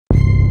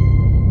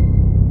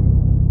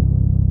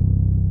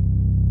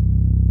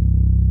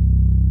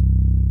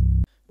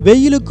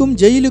வெயிலுக்கும்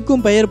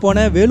ஜெயிலுக்கும் பெயர்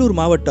போன வேலூர்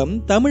மாவட்டம்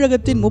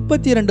தமிழகத்தின்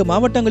 32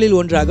 மாவட்டங்களில்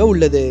ஒன்றாக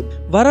உள்ளது.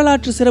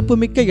 வரலாற்று சிறப்பு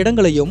மிக்க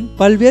இடங்களையும்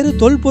பல்வேறு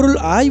தொல்பொருள்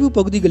ஆய்வு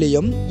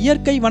பகுதிகளையும்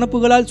இயற்கை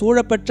வனப்புகளால்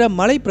சூழப்பெற்ற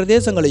மலை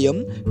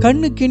பிரதேசங்களையும்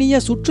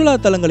கண்ணுக்கினிய சுற்றுலா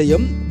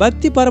தலங்களையும்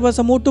பக்தி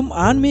பரவசமூட்டும்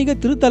ஆன்மீக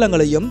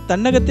திருத்தலங்களையும்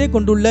தன்னகத்தே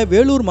கொண்டுள்ள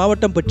வேலூர்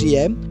மாவட்டம்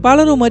பற்றிய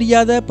பலரும்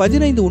அறியாத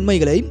 15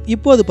 உண்மைகளை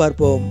இப்போது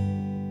பார்ப்போம்.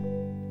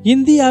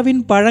 இந்தியாவின்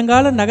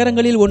பழங்கால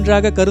நகரங்களில்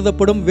ஒன்றாக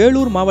கருதப்படும்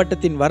வேலூர்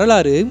மாவட்டத்தின்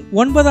வரலாறு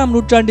 9ஆம்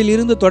நூற்றாண்டில்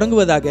இருந்து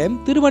தொடங்குவதாக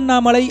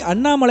திருவண்ணாமலை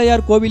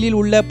அண்ணாமலையார் கோவிலில்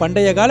உள்ள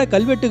பண்டைய கால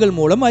கல்வெட்டுகள்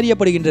மூலம்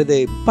அறியப்படுகின்றது.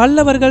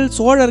 பல்லவர்கள்,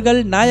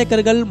 சோழர்கள்,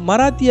 நாயக்கர்கள்,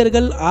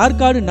 மராத்தியர்கள்,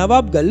 ஆற்காடு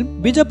நவாப்கள்,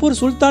 பிஜப்பூர்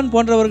சுல்தான்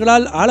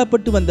போன்றவர்களால்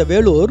ஆளப்பட்டு வந்த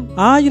வேலூர்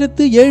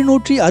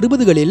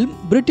 1760களில்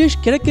பிரிட்டிஷ்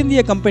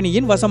கிழக்கிந்திய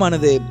கம்பெனியின்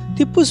வசமானது.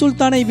 திப்பு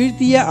சுல்தானை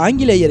வீழ்த்திய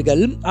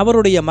ஆங்கிலேயர்கள்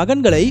அவருடைய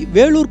மகன்களை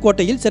வேலூர்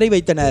கோட்டையில் சிறை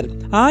வைத்தனர்.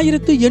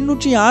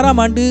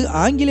 1806ஆம் ஆண்டு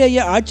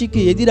ஆங்கிலேய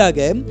ஆட்சிக்கு எதிராக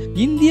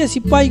இந்திய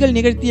சிப்பாய்கள்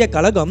நிகழ்த்திய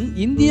கலகம்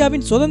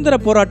இந்தியாவின் சுதந்திர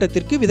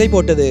போராட்டத்திற்கு விதை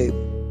போட்டது.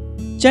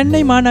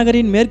 சென்னை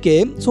மாநகரின் மேற்கே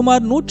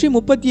சுமார்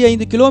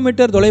 135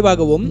 கிலோமீட்டர்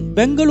தொலைவாகவும்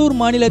பெங்களூர்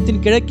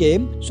மாநிலத்தின் கிழக்கே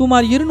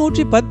சுமார்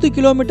 210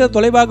 கிலோமீட்டர்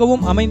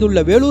தொலைவாகவும்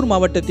அமைந்துள்ள வேலூர்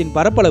மாவட்டத்தின்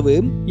பரப்பளவு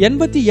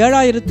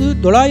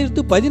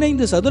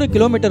 87,915 சதுர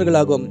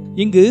கிலோமீட்டர்களாகும்.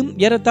 இங்கு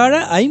ஏறத்தாழ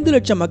 5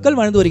 லட்சம் மக்கள்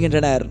வாழ்ந்து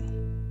வருகின்றனர்.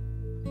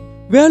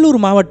 வேலூர்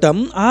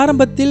மாவட்டம்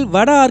ஆரம்பத்தில்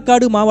வட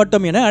ஆற்காடு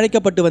மாவட்டம் என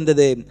அழைக்கப்பட்டு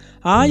வந்தது.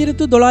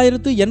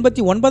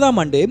 1989ஆம்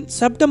ஆண்டு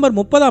செப்டம்பர்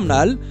 30ஆம்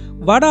நாள்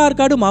வட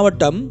ஆற்காடு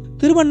மாவட்டம்,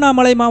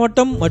 திருவண்ணாமலை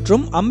மாவட்டம்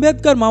மற்றும்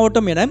அம்பேத்கர்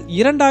மாவட்டம் என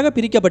இரண்டாக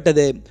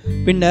பிரிக்கப்பட்டது.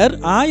 பின்னர்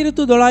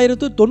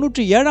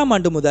 1997ஆம்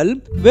ஆண்டு முதல்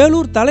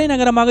வேலூர்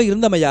தலைநகரமாக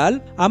இருந்தமையால்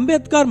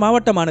அம்பேத்கர்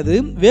மாவட்டமானது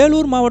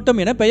வேலூர்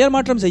மாவட்டம் என பெயர்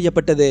மாற்றம்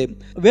செய்யப்பட்டது.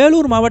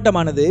 வேலூர்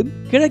மாவட்டமானது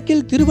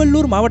கிழக்கில்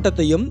திருவள்ளூர்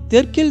மாவட்டத்தையும்,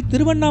 தெற்கில்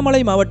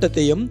திருவண்ணாமலை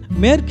மாவட்டத்தையும்,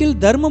 மேற்கில்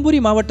தர்மபுரி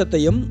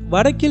மாவட்டத்தையும்,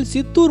 வடக்கில்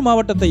சித்தூர்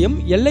மாவட்டத்தையும்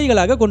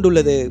எல்லைகளாக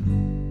கொண்டுள்ளது.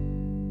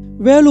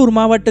 வேலூர்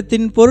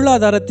மாவட்டத்தின்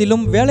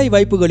பொருளாதாரத்திலும் வேலை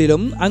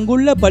வாய்ப்புகளிலும்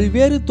அங்குள்ள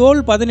பல்வேறு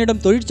தோல்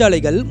பதனிடும்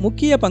தொழிற்சாலைகள்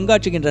முக்கிய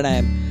பங்காற்றுகின்றன.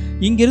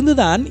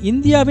 இங்கிருந்துதான்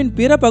இந்தியாவின்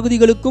பிற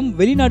பகுதிகளுக்கும்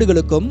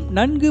வெளிநாடுகளுக்கும்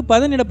நன்கு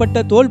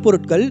பதனிடப்பட்ட தோல்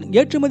பொருட்கள்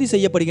ஏற்றுமதி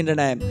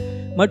செய்யப்படுகின்றன.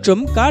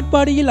 மற்றும்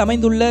காட்பாடியில்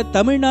அமைந்துள்ள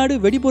தமிழ்நாடு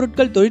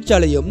வெடிபொருட்கள்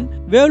தொழிற்சாலையும்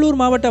வேலூர்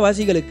மாவட்ட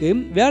வாசிகளுக்கு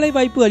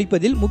வேலைவாய்ப்பு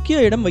அளிப்பதில்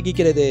முக்கிய இடம்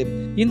வகிக்கிறது.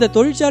 இந்த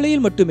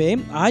தொழிற்சாலையில் மட்டுமே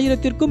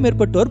 1000க்கும்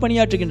மேற்பட்டோர்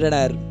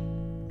பணியாற்றுகின்றனர்.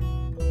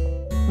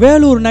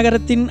 வேலூர்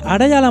நகரத்தின்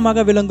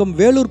அடையாளமாக விளங்கும்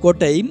வேலூர்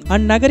கோட்டை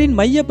அந்நகரின்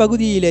மைய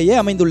பகுதியிலேயே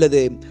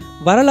அமைந்துள்ளது.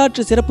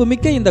 வரலாற்று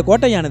சிறப்புமிக்க இந்த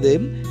கோட்டையானது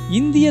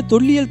இந்திய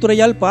தொல்லியல்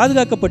துறையால்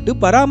பாதுகாக்கப்பட்டு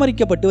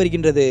பராமரிக்கப்பட்டு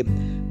வருகின்றது.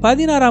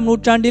 16ஆம்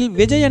நூற்றாண்டில்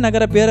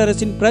விஜயநகர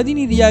பேரரசின்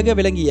பிரதிநிதியாக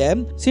விளங்கிய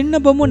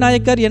சின்னபொம்மு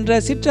நாயக்கர் என்ற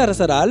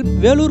சிற்றரசரால்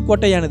வேலூர்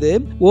கோட்டையானது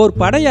ஓர்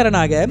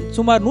படையரணாக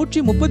சுமார்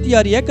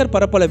 136 ஏக்கர்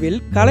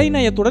பரப்பளவில்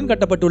கலைநயத்துடன்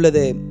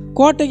கட்டப்பட்டுள்ளது.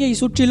 கோட்டையை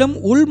சுற்றிலும்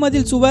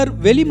உள்மதில் சுவர்,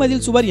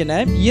 வெளிமதில் சுவர் என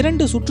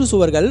 2 சுற்று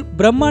சுவர்கள்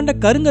பிரம்மாண்ட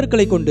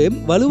கருங்கற்களை கொண்டு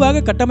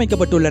வலுவாக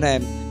கட்டமைக்கப்பட்டுள்ளன.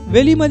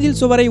 வெளிமதில்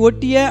சுவரை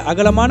ஒட்டிய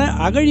அகலமான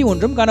அகழி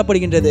ஒன்றும்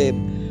காணப்படுகின்றது.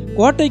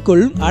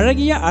 கோட்டைக்குள்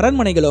அழகிய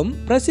அரண்மனைகளும்,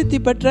 பிரசித்தி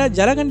பெற்ற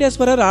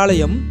ஜலகண்டேஸ்வரர்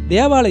ஆலயம்,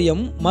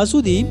 தேவாலயம்,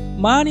 மசூதி,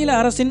 மாநில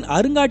அரசின்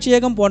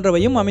அருங்காட்சியகம்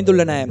போன்றவையும்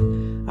அமைந்துள்ளன.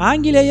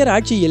 ஆங்கிலேயர்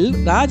ஆட்சியில்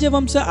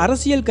ராஜவம்ச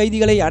அரசியல்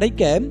கைதிகளை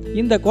அடைக்க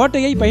இந்த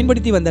கோட்டையை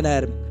பயன்படுத்தி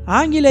வந்தனர்.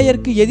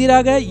 ஆங்கிலேயருக்கு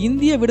எதிராக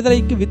இந்திய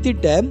விடுதலைக்கு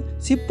வித்திட்ட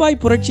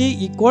சிப்பாய் புரட்சி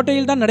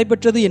இக்கோட்டையில்தான்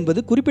நடைபெற்றது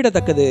என்பது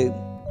குறிப்பிடத்தக்கது.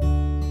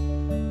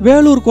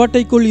 வேலூர்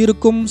கோட்டைக்குள்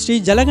இருக்கும் ஸ்ரீ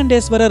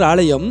ஜலகண்டேஸ்வரர்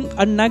ஆலயம்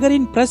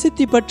அந்நகரின்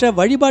பிரசித்தி பெற்ற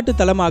வழிபாட்டு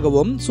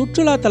தலமாகவும்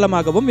சுற்றுலா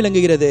தலமாகவும்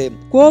விளங்குகிறது.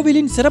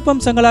 கோவிலின்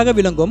சிறப்பம்சங்களாக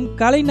விளங்கும்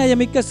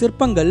கலைநயமிக்க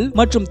சிற்பங்கள்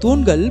மற்றும்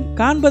தூண்கள்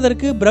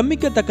காண்பதற்கு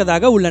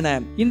பிரமிக்கத்தக்கதாக உள்ளன.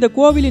 இந்த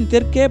கோவிலின்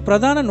தெற்கே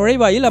பிரதான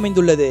நுழைவாயில்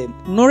அமைந்துள்ளது.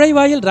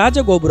 நுழைவாயில்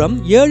ராஜகோபுரம்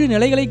 7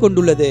 நிலைகளை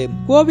கொண்டுள்ளது.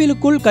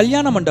 கோவிலுக்குள்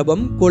கல்யாண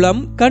மண்டபம்,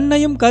 குளம்,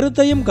 கண்ணையும்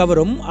கருத்தையும்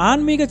கவரும்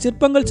ஆன்மீக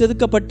சிற்பங்கள்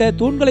செதுக்கப்பட்ட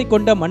தூண்களை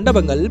கொண்ட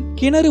மண்டபங்கள்,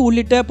 கிணறு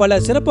உள்ளிட்ட பல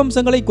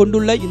சிறப்பம்சங்களை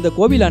கொண்டுள்ள இந்த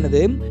கோவில்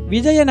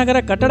விஜயநகர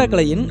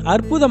கட்டடக்கலையின்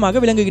அற்புதமாக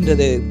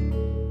விளங்குகின்றது.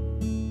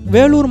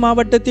 வேலூர்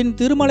மாவட்டத்தின்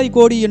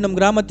திருமலைக்கோடி என்னும்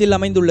கிராமத்தில்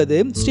அமைந்துள்ளது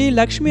ஸ்ரீ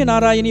லட்சுமி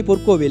நாராயணி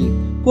பொற்கோவில்.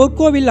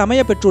 பொற்கோவில்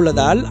அமைய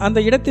பெற்றுள்ளதால்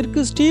அந்த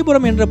இடத்திற்கு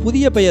ஸ்ரீபுரம் என்ற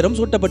புதிய பெயரும்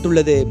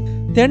சூட்டப்பட்டுள்ளது.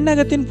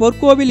 தென்னகத்தின்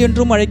பொற்கோவில்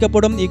என்றும்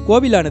அழைக்கப்படும்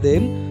இக்கோவிலானது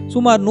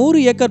சுமார்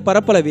 100 ஏக்கர்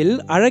பரப்பளவில்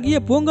அழகிய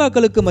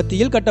பூங்காக்களுக்கு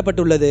மத்தியில்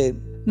கட்டப்பட்டுள்ளது.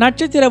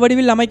 நட்சத்திர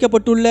வடிவில்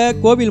அமைக்கப்பட்டுள்ள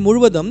கோவில்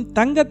முழுவதும்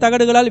தங்க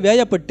தகடுகளால்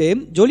வேயப்பட்டு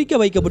ஜொலிக்க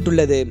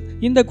வைக்கப்பட்டுள்ளது.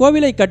 இந்த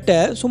கோவிலை கட்ட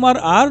சுமார்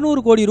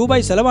 600 கோடி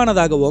ரூபாய்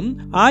செலவானதாகவும்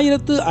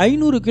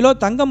 1500 கிலோ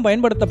தங்கம்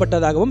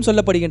பயன்படுத்தப்பட்டதாகவும்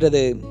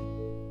சொல்லப்படுகின்றது.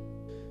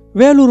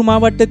 வேலூர்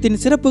மாவட்டத்தின்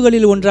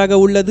சிறப்புகளில் ஒன்றாக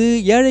உள்ளது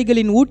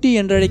ஏழைகளின் ஊட்டி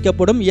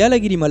என்றழைக்கப்படும்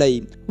ஏலகிரி மலை.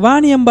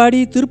 வாணியம்பாடி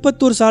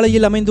திருப்பத்தூர்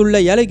சாலையில் அமைந்துள்ள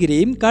ஏலகிரி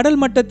கடல்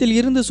மட்டத்தில்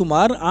இருந்து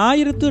சுமார்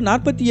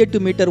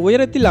 1048 மீட்டர்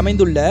உயரத்தில்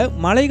அமைந்துள்ள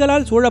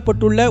மலைகளால்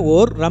சூழப்பட்டுள்ள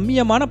ஓர்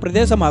ரம்மியமான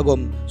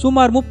பிரதேசமாகும்.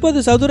 சுமார்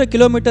 30 சதுர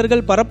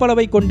கிலோமீட்டர்கள்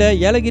பரப்பளவை கொண்ட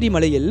ஏலகிரி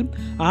மலையில்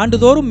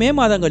ஆண்டுதோறும் மே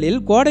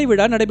மாதங்களில் கோடை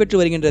விழா நடைபெற்று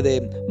வருகின்றது.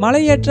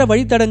 மலையேற்ற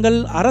வழித்தடங்கள்,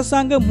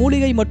 அரசாங்க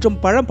மூலிகை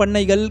மற்றும் பழம்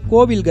பண்ணைகள்,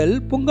 கோவில்கள்,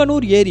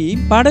 புங்கனூர் ஏரி,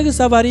 படகு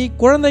சவாரி,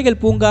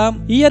 குழந்தைகள் பூங்கா,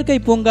 பூங்கா, இயற்கை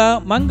பூங்கா,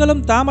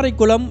 மங்கலம் தாமரை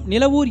குளம்,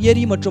 நிலவூர்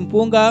ஏரி மற்றும்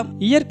பூங்கா,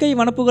 இயற்கை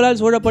வனப்புகளால்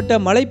சூழப்பட்ட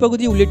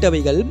மலைப்பகுதி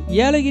உள்ளிட்டவைகள்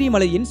ஏலகிரி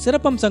மலையின்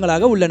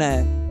சிறப்பம்சங்களாக உள்ளன.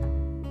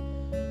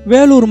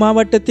 வேலூர்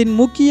மாவட்டத்தின்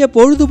முக்கிய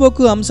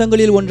பொழுதுபோக்கு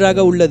அம்சங்களில்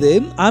ஒன்றாக உள்ளது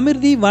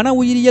அமிர்தி வன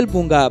உயிரியல்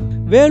பூங்கா.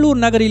 வேலூர்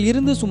நகரில்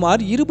இருந்து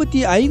சுமார்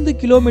 25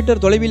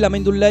 கிலோமீட்டர் தொலைவில்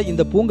அமைந்துள்ள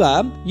இந்த பூங்கா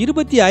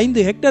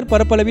 25 ஹெக்டேர்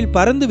பரப்பளவில்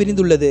பறந்து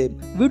விரிந்துள்ளது.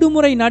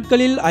 விடுமுறை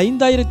நாட்களில்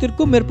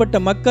 5000த்திற்கும்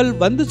மேற்பட்ட மக்கள்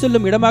வந்து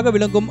செல்லும் இடமாக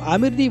விளங்கும்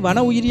அமிர்தி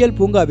வன உயிரியல்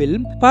பூங்காவில்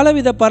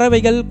பலவித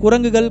பறவைகள்,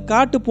 குரங்குகள்,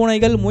 காட்டு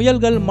பூனைகள்,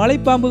 முயல்கள்,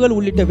 மலைப்பாம்புகள்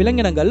உள்ளிட்ட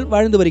விலங்கினங்கள்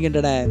வாழ்ந்து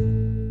வருகின்றன.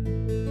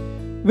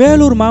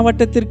 வேலூர்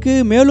மாவட்டத்திற்கு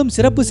மேலும்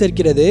சிறப்பு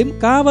சேர்க்கிறது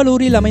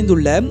காவலூரில்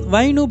அமைந்துள்ள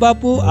வைனு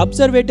பாபு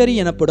அப்சர்வேட்டரி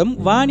எனப்படும்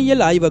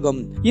வானியல் ஆய்வகம்.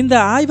 இந்த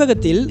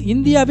ஆய்வகத்தில்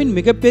இந்தியாவின்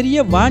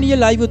மிகப்பெரிய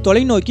வானியல் ஆய்வு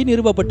தொலைநோக்கி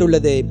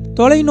நிறுவப்பட்டுள்ளது.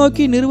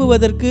 தொலைநோக்கி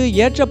நிறுவுவதற்கு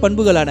ஏற்ற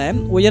பண்புகளான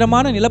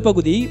உயரமான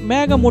நிலப்பகுதி,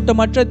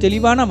 மேகமூட்டமற்ற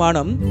தெளிவான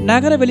வானம்,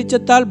 நகர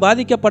வெளிச்சத்தால்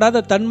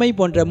பாதிக்கப்படாத தன்மை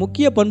போன்ற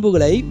முக்கிய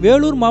பண்புகளை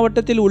வேலூர்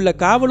மாவட்டத்தில் உள்ள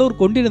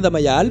காவலூர்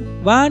கொண்டிருந்தமையால்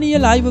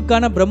வானியல்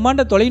ஆய்வுக்கான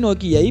பிரம்மாண்ட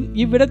தொலைநோக்கியை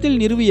இவ்விடத்தில்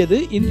நிறுவியது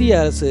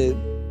இந்திய அரசு.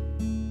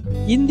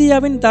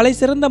 இந்தியாவின்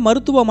தலைசிறந்த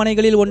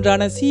மருத்துவமனைகளில்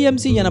ஒன்றான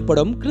CMC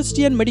எனப்படும்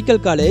கிறிஸ்டியன்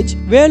மெடிக்கல் காலேஜ்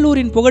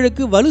வேலூரின்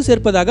புகழுக்கு வலு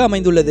சேர்ப்பதாக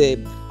அமைந்துள்ளது.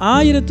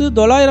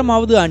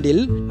 1900ஆவது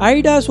ஆண்டில்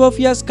ஐடா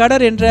சோஃபியா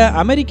ஸ்கடர் என்ற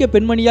அமெரிக்க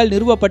பெண்மணியால்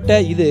நிறுவப்பட்ட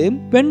இது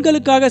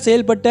பெண்களுக்காக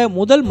செயல்பட்ட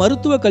முதல்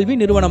மருத்துவ கல்வி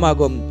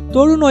நிறுவனமாகும்.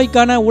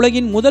 தொழுநோய்க்கான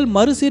உலகின் முதல்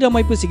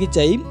மறுசீரமைப்பு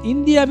சிகிச்சை,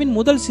 இந்தியாவின்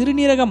முதல்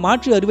சிறுநீரக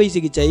மாற்று அறுவை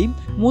சிகிச்சை,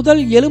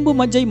 முதல் எலும்பு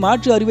மஜ்ஜை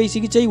மாற்று அறுவை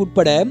சிகிச்சை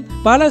உட்பட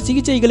பல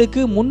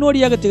சிகிச்சைகளுக்கு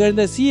முன்னோடியாக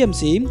திகழ்ந்த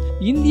CMC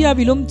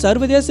இந்தியாவிலும்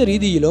சர்வதேச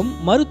ரீதியிலும்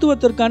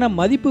மருத்துவத்திற்கான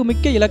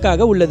மதிப்புமிக்க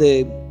இலக்காக உள்ளது.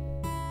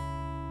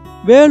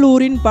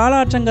 வேலூரின்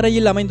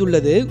பாலாற்றங்கரையில்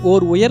அமைந்துள்ளது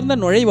ஓர் உயர்ந்த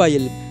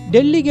நுழைவாயில்.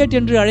 டெல்லி கேட்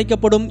என்று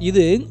அழைக்கப்படும்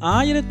இது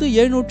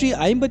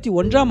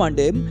 1751ஆம்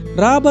ஆண்டு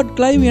ராபர்ட்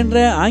கிளைவ் என்ற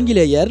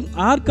ஆங்கிலேயர்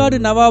ஆற்காடு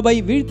நவாபை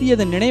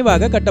வீழ்த்தியதன்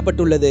நினைவாக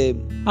கட்டப்பட்டுள்ளது.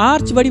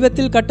 ஆர்ச்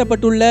வடிவத்தில்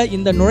கட்டப்பட்டுள்ள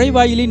இந்த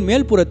நுழைவாயிலின்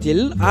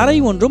மேல்புறத்தில் அறை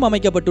ஒன்றும்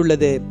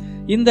அமைக்கப்பட்டுள்ளது.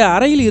 இந்த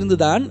அறையில்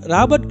இருந்துதான்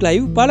ராபர்ட்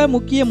கிளைவ் பல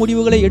முக்கிய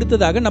முடிவுகளை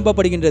எடுத்ததாக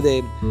நம்பப்படுகின்றது.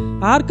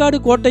 ஆற்காடு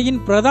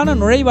கோட்டையின் பிரதான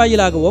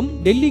நுழைவாயிலாகவும்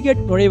டெல்லி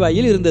கேட்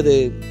நுழைவாயில் இருந்தது.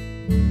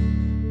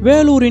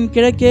 வேலூரின்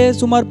கிழக்கே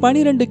சுமார்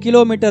 12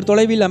 கிலோமீட்டர்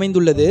தொலைவில்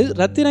அமைந்துள்ளது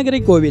ரத்தினகிரி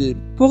கோவில்.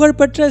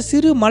 புகழ்பெற்ற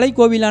சிறு மலை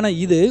கோவிலான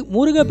இது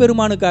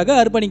முருகப்பெருமானுக்காக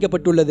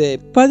அர்ப்பணிக்கப்பட்டுள்ளது.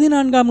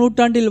 14ஆம்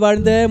நூற்றாண்டில்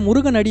வாழ்ந்த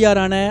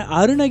முருகனடியாரான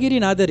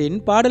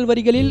அருணகிரிநாதரின் பாடல்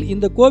வரிகளில்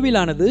இந்த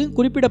கோவிலானது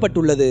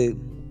குறிப்பிடப்பட்டுள்ளது.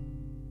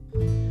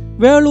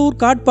 வேலூர்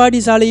காட்பாடி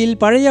சாலையில்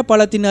பழைய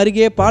பாலத்தின்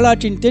அருகே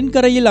பாலாற்றின்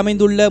தென்கரையில்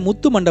அமைந்துள்ள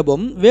முத்து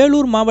மண்டபம்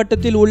வேலூர்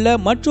மாவட்டத்தில் உள்ள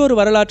மற்றொரு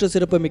வரலாற்று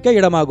சிறப்புமிக்க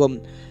இடமாகும்.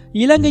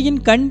 இலங்கையின்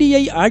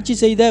கண்டியை ஆட்சி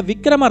செய்த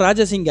விக்ரம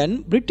ராஜசிங்கன்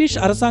பிரிட்டிஷ்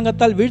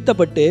அரசாங்கத்தால்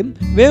வீழ்த்தப்பட்டு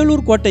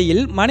வேலூர்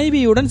கோட்டையில்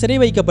மனைவியுடன் சிறை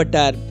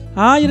வைக்கப்பட்டார்.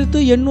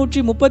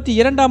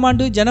 1832ஆம்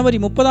ஆண்டு ஜனவரி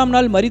 30ஆம்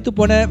நாள் மரித்து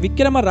போன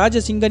விக்ரம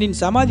ராஜசிங்கனின்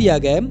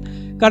சமாதியாக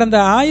கடந்த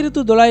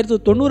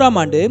 1990ஆம்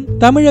ஆண்டு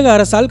தமிழக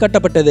அரசால்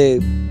கட்டப்பட்டது.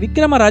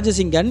 விக்ரம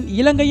ராஜசிங்கன்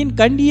இலங்கையின்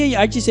கண்டியை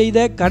ஆட்சி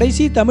செய்த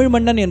கடைசி தமிழ்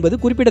மன்னன் என்பது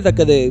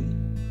குறிப்பிடத்தக்கது.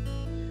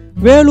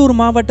 வேலூர்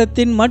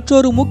மாவட்டத்தின்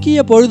மற்றொரு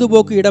முக்கிய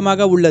பொழுதுபோக்கு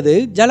இடமாக உள்ளது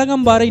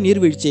ஜலகம்பாறை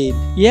நீர்வீழ்ச்சி.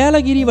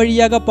 ஏலகிரி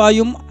வழியாக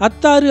பாயும்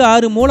அத்தாறு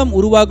ஆறு மூலம்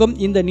உருவாகும்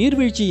இந்த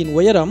நீர்வீழ்ச்சியின்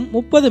உயரம்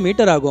 30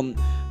 மீட்டர் ஆகும்.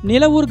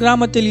 நிலவூர்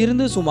கிராமத்தில்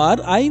இருந்து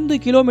சுமார் 5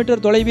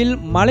 கிலோமீட்டர் தொலைவில்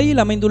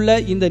மலையில் அமைந்துள்ள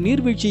இந்த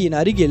நீர்வீழ்ச்சியின்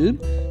அருகில்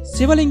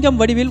சிவலிங்கம்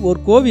வடிவில் ஒரு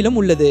கோவிலும்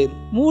உள்ளது.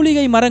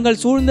 மூலிகை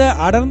மரங்கள் சூழ்ந்த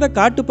அடர்ந்த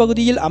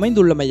காட்டுப்பகுதியில்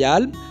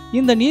அமைந்துள்ளமையால்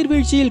இந்த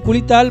நீர்வீழ்ச்சியில்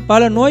குளித்தால்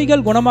பல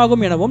நோய்கள்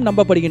குணமாகும் எனவும்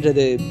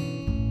நம்பப்படுகின்றது.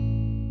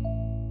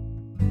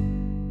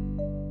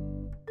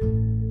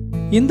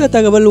 இந்த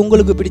தகவல்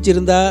உங்களுக்கு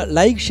பிடிச்சிருந்தா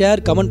லைக்,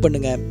 ஷேர், கமெண்ட்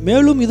பண்ணுங்க.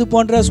 மேலும் இது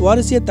போன்ற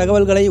சுவாரஸ்ய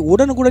தகவல்களை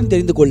உடனுக்குடன்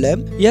தெரிந்து கொள்ள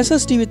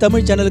SSTV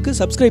தமிழ் சேனலுக்கு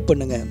சப்ஸ்கிரைப்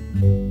பண்ணுங்க.